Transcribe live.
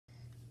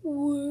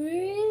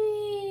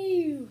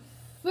Wee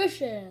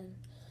fishing.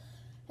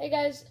 Hey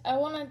guys, I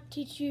want to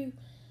teach you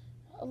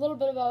a little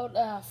bit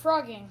about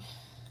frogging.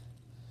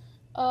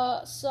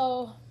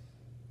 So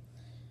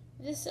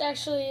this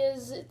actually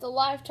it's a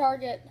live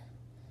target,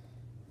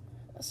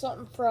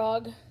 something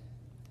frog,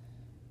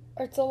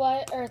 or it's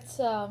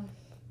no,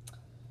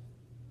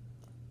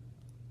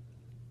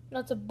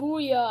 it's a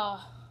booyah.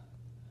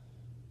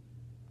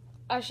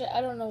 Actually, I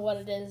don't know what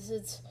it is.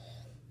 It's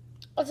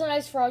a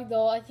nice frog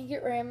though. I think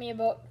it ran me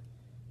about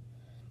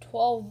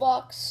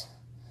 $12.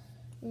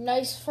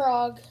 Nice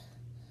frog.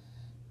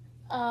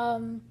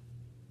 So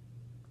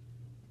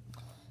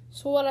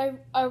what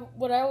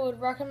I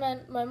would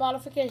recommend, my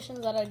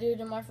modifications that I do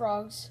to my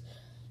frogs,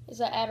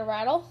 is I add a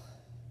rattle.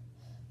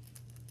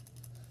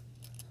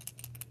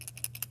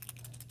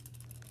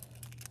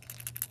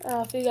 I don't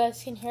know if you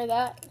guys can hear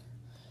that,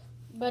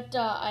 but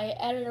I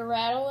added a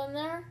rattle in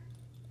there,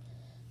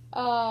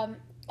 and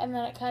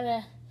then it kind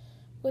of,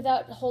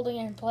 without holding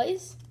it in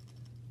place,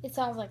 it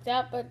sounds like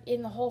that, but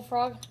in the whole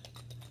frog,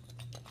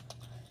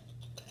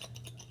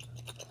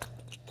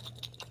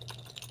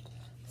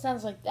 it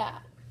sounds like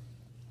that.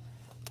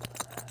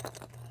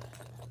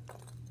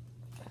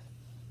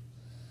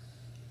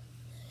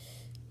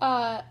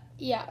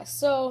 Yeah,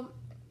 so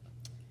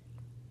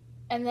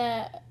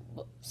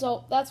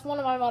that's one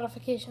of my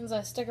modifications.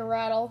 I stick a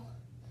rattle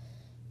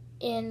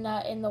in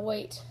the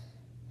weight.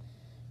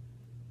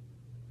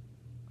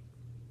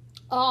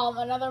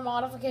 Another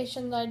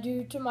modification that I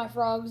do to my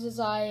frogs is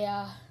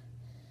I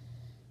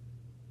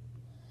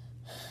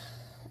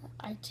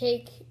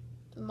take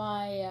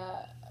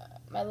my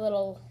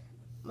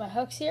my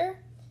hooks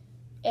here,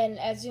 and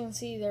as you can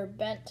see, they're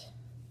bent.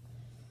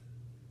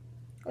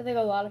 I think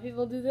a lot of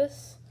people do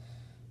this.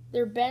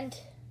 They're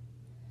bent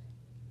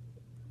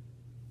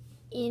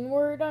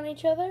inward on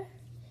each other.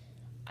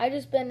 I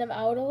just bend them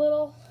out a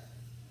little,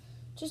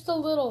 just a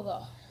little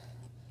though.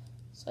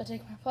 So I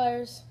take my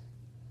pliers,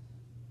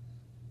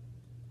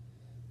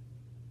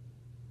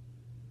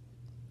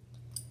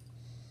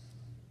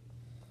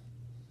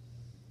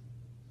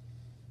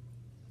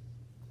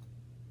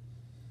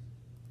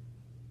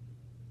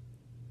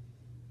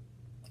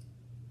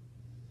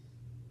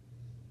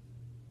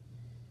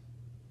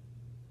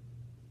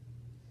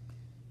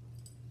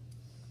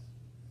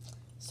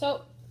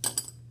 so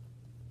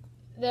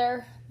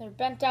they're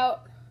bent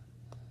out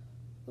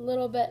a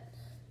little bit.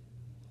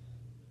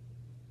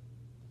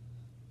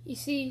 You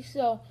see,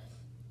 so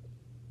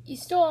you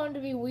still want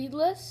them to be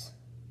weedless,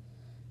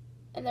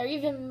 and they're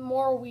even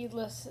more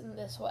weedless in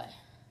this way.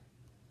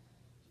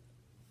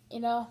 You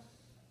know?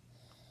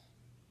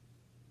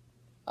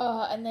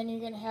 And then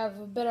you're going to have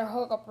a better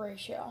hookup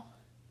ratio.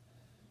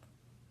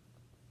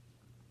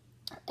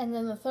 And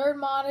then the third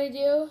mod I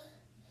do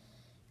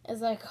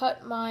is I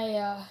cut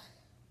my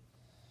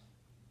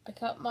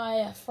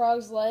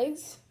frog's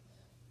legs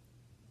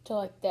to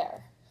like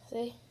there.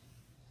 See?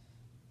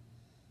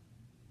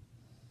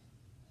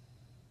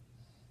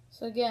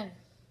 So again,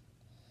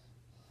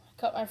 I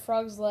cut my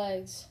frog's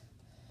legs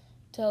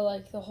to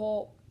like the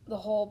whole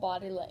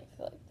body length,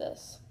 like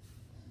this.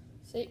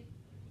 See?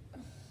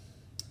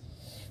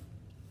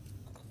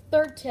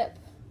 Third tip.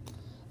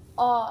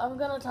 I'm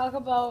gonna talk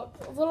about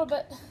a little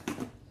bit,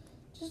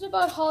 just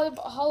about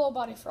hollow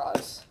body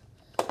frogs.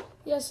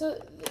 Yeah,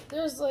 so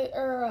there's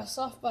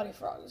soft body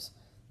frogs,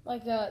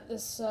 like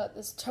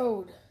this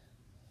toad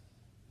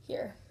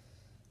here.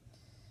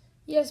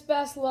 Yes,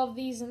 bass love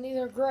these, and these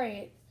are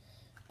great.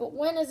 But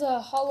when is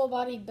a hollow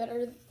body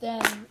better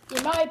than,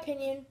 in my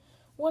opinion,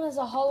 when is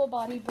a hollow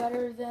body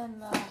better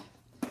than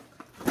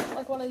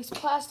like one of these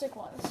plastic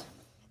ones?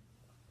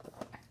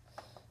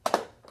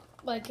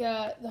 Like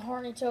the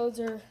horny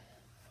toads or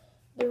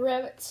the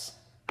rabbits.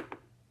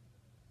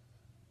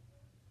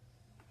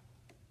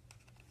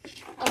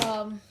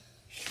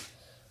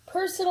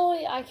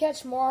 Personally, I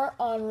catch more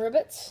on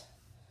ribbits,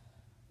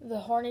 than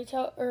horny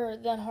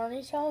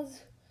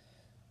toads,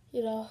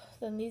 you know,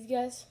 than these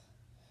guys.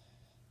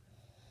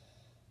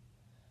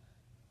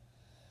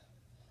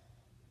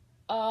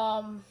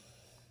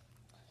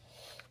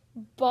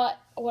 But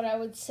what I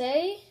would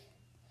say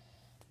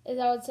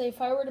is,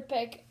 if I were to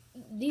pick,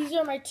 these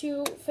are my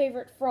two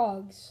favorite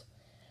frogs.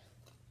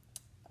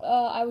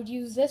 I would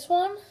use this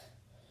one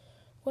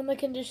when the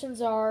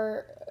conditions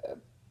are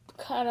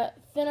kind of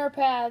thinner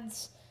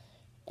pads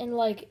and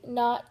like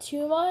not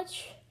too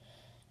much,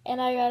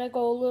 and I gotta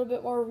go a little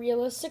bit more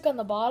realistic on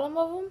the bottom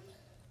of them.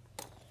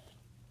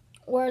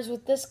 Whereas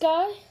with this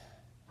guy,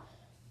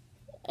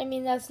 I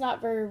mean, that's not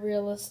very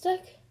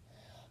realistic.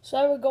 So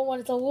I would go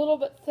when it's a little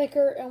bit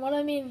thicker, and when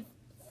I mean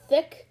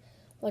thick,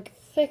 like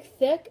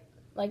thick,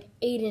 like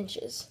 8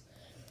 inches.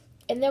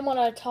 And then when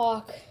I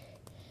talk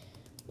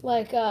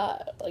like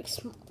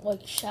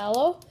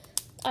shallow,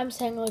 I'm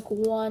saying like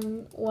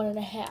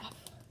 1.5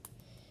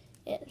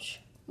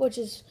 inch, which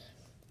is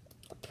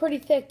pretty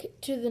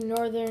thick to the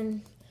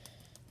northern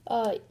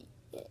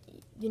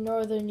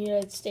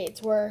United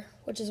States,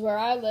 which is where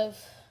I live.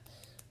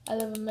 I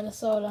live in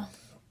Minnesota.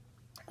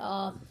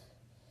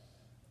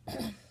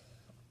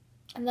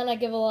 And then I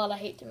give a lot of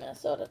hate to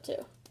Minnesota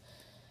too.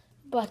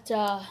 But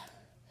yeah,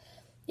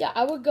 what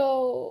I would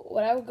go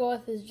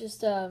with is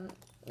just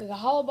like a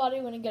hollow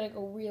body when you gotta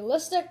go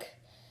realistic,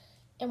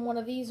 and one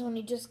of these when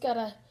you just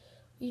gotta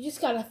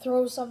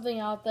throw something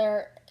out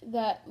there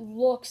that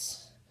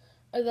looks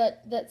or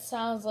that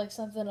sounds like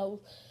something a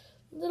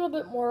little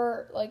bit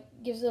more, like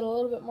gives it a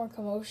little bit more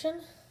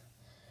commotion.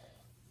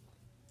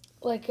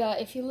 Like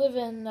if you live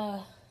in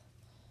the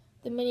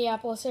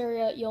Minneapolis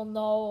area, you'll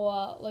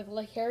know like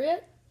Lake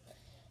Harriet.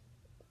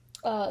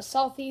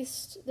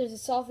 Southeast, there's a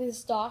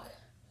Southeast dock,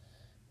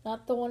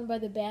 not the one by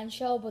the band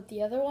shell, but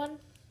the other one.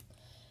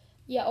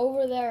 Yeah,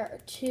 over there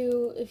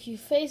too. If you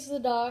face the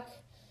dock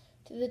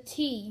to the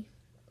T,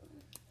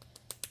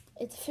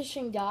 it's a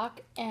fishing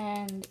dock,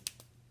 and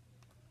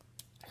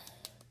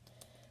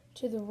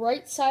to the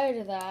right side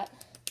of that,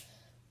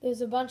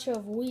 there's a bunch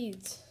of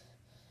weeds.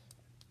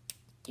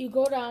 You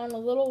go down a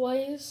little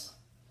ways,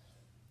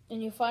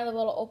 and you find a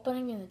little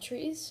opening in the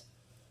trees.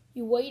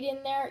 You wade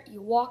in there,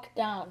 you walk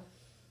down.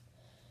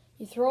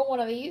 You throw one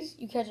of these,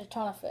 you catch a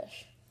ton of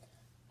fish.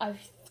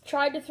 I've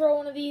tried to throw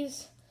one of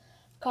these,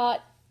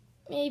 caught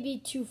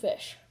maybe 2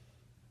 fish.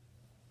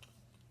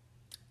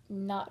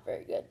 Not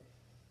very good.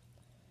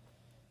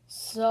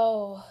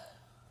 So,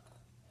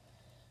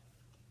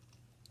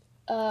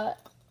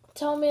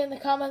 tell me in the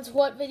comments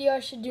what video I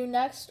should do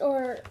next,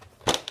 or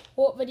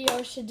what video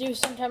I should do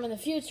sometime in the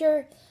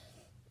future.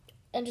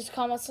 And just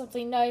comment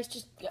something nice.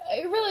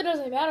 It really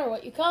doesn't matter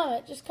what you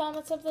comment. Just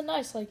comment something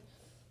nice, like,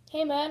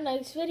 "Hey man,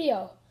 nice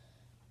video."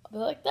 I'll be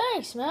like,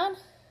 "Thanks, man."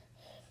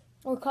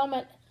 Or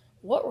comment,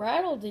 "What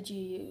rattle did you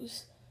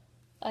use?"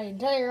 I can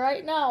tell you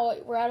right now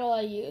what rattle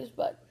I use,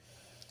 but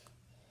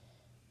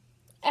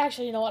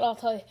actually, you know what? I'll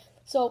tell you.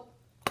 So,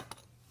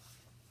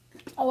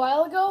 a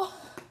while ago,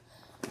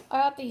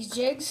 I got these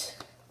jigs.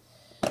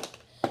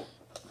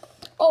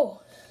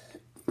 Oh,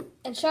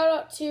 and shout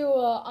out to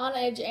On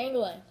Edge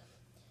Angling.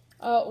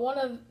 One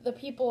of the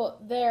people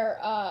there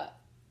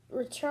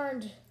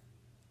returned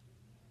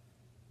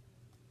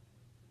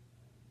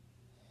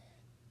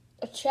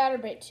a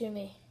chatterbait to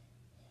me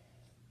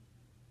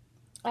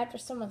after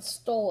someone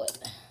stole it.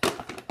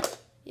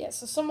 Yeah,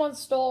 so someone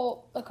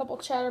stole a couple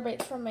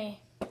chatterbaits from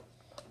me.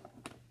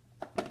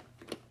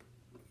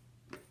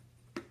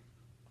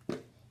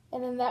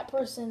 And then that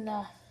person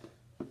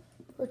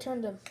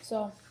returned them.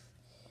 So,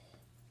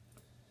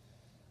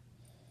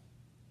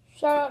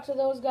 shout out to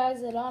those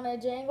guys at On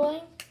Edge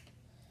Angling.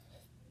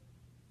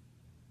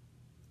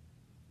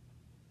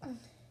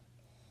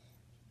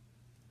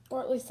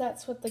 Or at least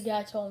that's what the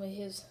guy told me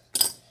his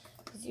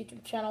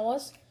YouTube channel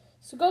was.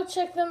 So go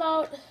check them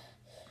out.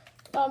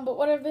 But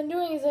what I've been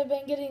doing is I've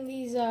been getting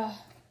these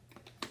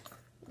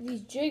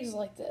jigs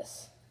like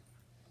this.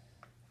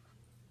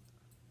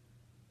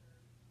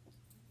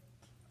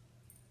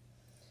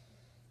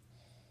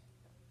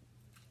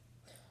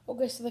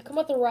 Okay, so they come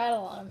with a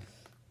rattle on them.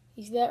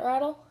 You see that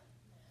rattle?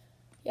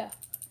 Yeah.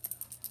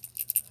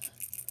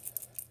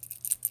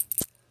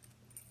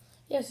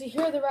 Yeah, so you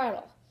hear the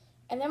rattle.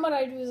 And then what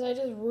I do is I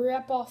just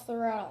rip off the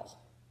rattle.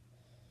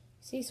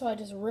 See, so I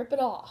just rip it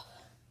off.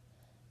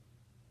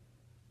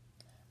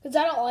 Because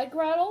I don't like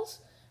rattles,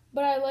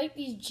 but I like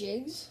these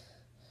jigs.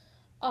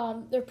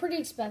 They're pretty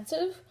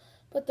expensive,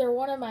 but they're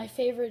one of my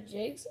favorite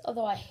jigs,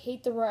 although I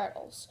hate the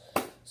rattles.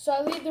 So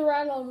I leave the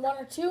rattle in 1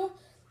 or 2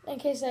 in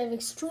case I have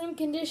extreme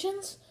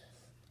conditions.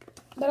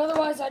 But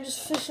otherwise, I just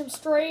fish them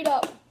straight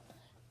up.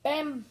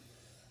 Bam,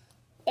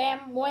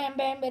 bam, wham,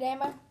 bam,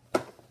 bam.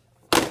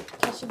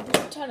 Catch a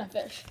ton of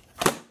fish.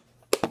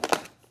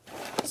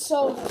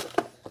 So, now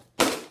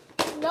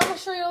I'm going to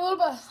show you a little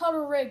bit how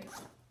to rig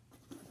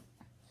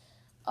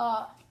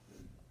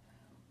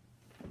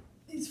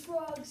these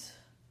frogs.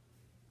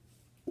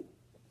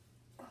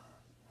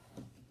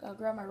 Gotta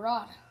grab my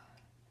rod.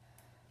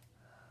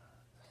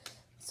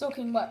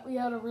 Soaking wet. We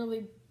had a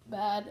really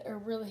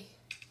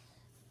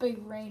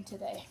big rain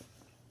today.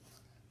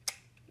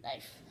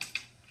 Knife.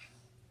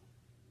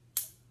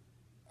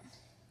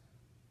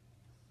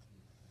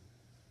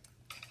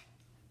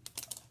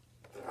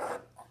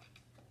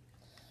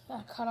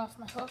 Gotta cut off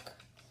my hook.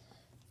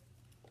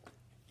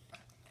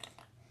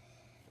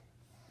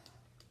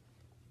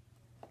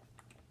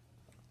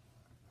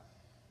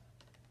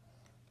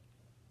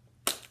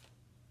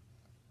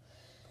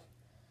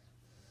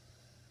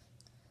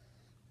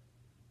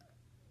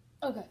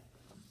 Okay.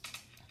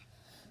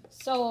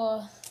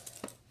 So,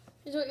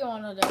 here's what you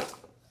want to do.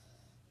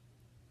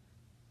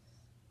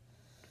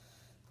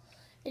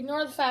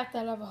 Ignore the fact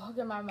that I have a hook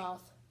in my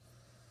mouth.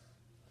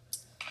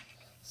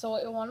 So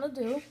what you want to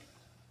do,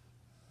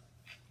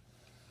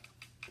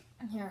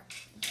 here.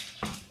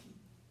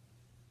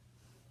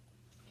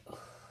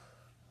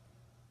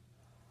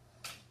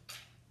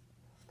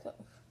 Go.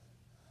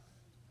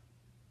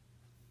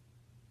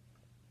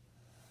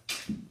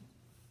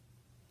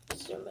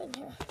 Zoom in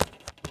here.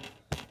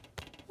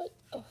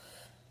 Oh.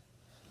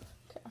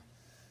 Okay.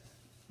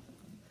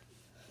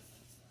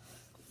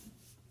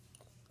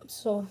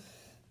 So,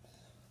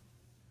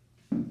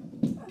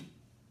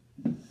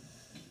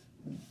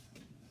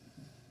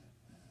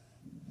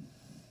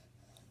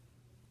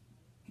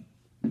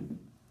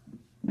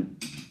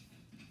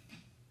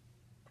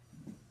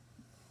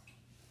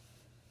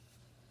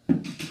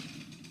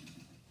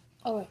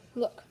 Okay,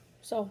 look.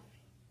 So,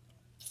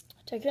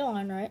 take your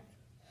line, right?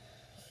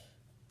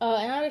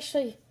 And I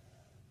actually,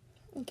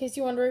 in case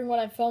you're wondering what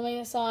I'm filming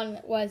this on,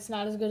 why it's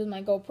not as good as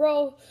my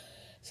GoPro,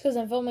 it's because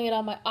I'm filming it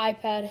on my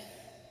iPad.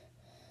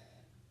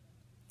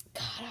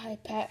 God,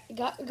 iPad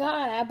got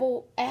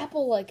an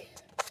Apple like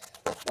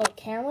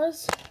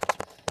cameras,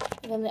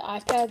 and then the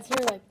iPads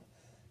here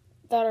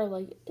that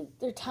are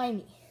they're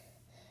tiny.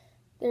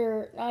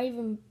 They're not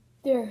even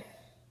they're.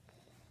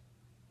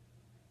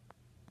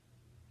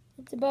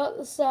 It's about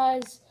the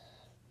size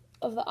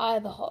of the eye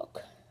of the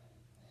hook.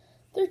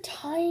 They're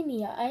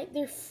tiny.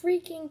 They're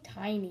freaking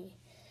tiny.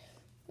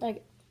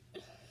 Like,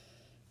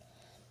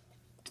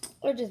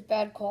 they're just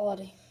bad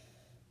quality.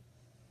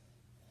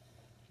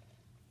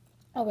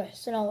 Okay,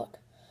 so now look.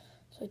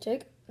 So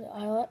take the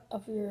eyelet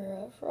of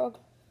your frog,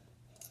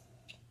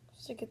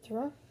 stick it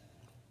through.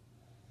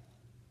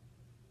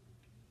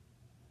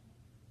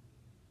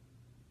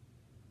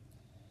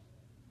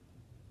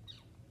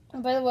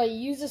 And by the way,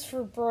 use this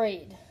for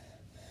braid.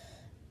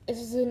 This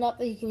is a nut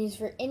that you can use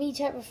for any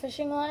type of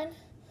fishing line,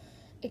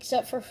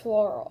 except for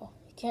floral.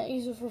 You can't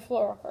use it for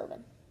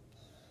fluorocarbon.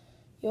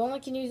 You only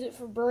can use it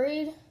for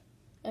braid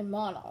and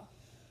mono.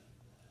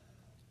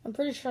 I'm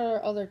pretty sure there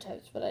are other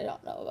types, but I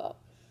don't know about.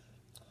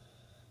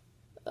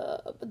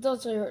 But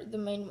those are the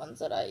main ones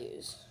that I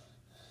use.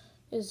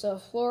 Is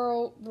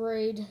floral,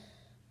 braid,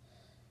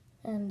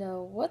 and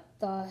what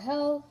the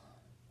hell?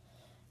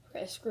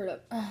 Okay, I screwed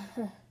up.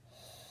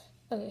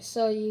 Okay,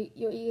 so what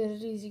you gotta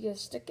do is you gotta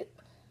stick it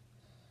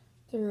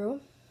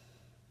through.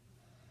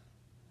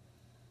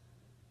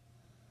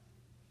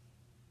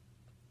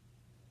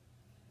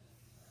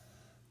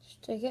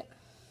 Stick it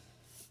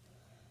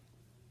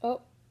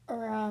up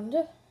around.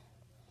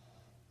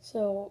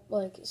 So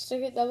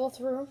stick it double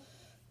through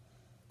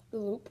the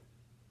loop,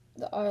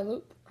 the eye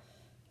loop.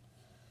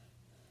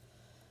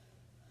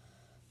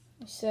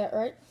 You see that,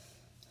 right?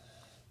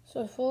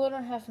 So I fold it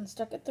in half and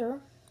stuck it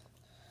through.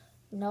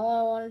 Now all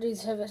I want to do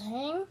is have it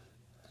hang,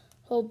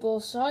 hold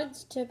both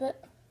sides, tip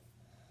it,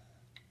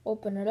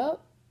 open it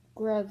up,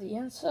 grab the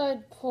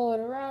inside, pull it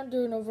around,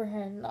 do an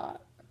overhand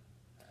knot.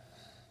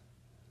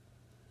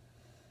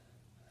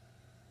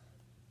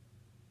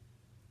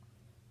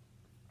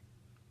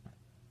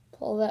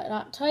 Pull that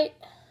knot tight.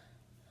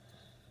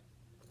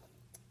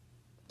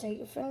 Take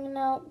your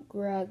fingernail,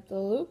 grab the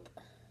loop.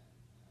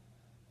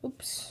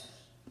 Oops.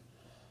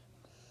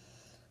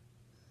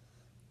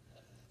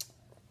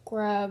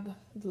 Grab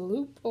the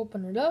loop,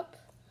 open it up,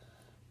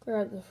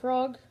 grab the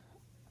frog,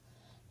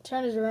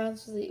 turn it around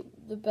to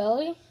the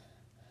belly,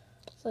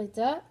 just like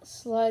that.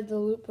 Slide the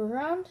loop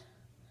around,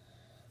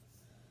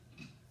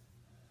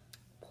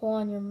 pull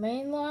on your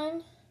main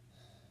line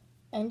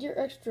and your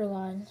extra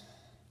line,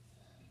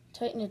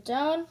 tighten it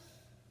down,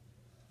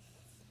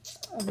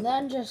 and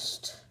then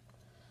just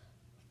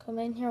come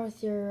in here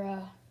with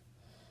your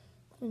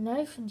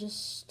knife and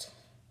just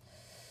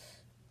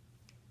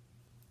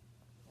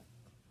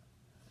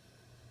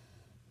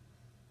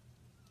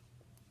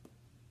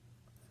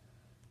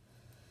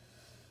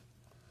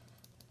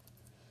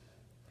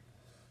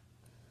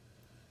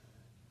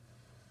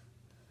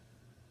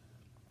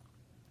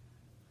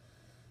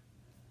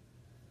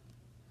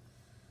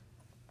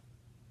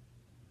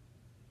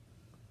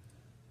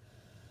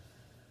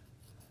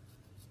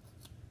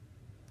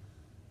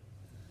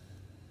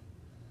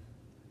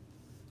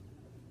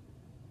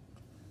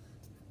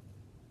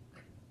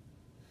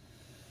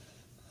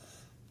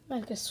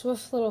make a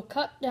swift little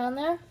cut down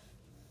there.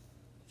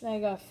 Now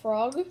you got a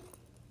frog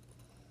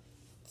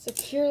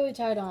securely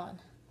tied on.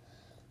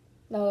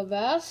 Now the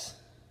bass,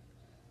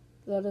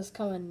 let us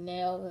come and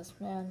nail this,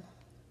 man.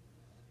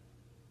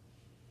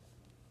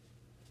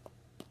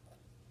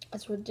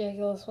 It's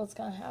ridiculous what's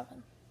gonna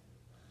happen.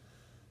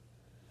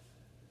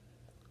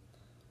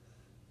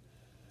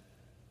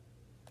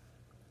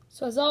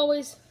 So as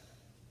always,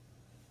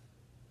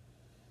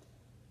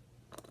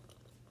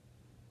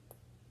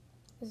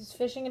 this is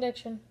Fishing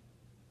Addiction,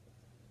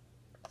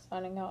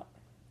 signing out.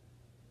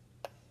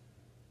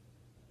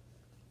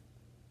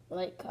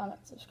 Like, comment,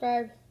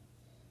 subscribe.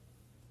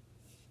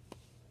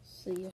 See you.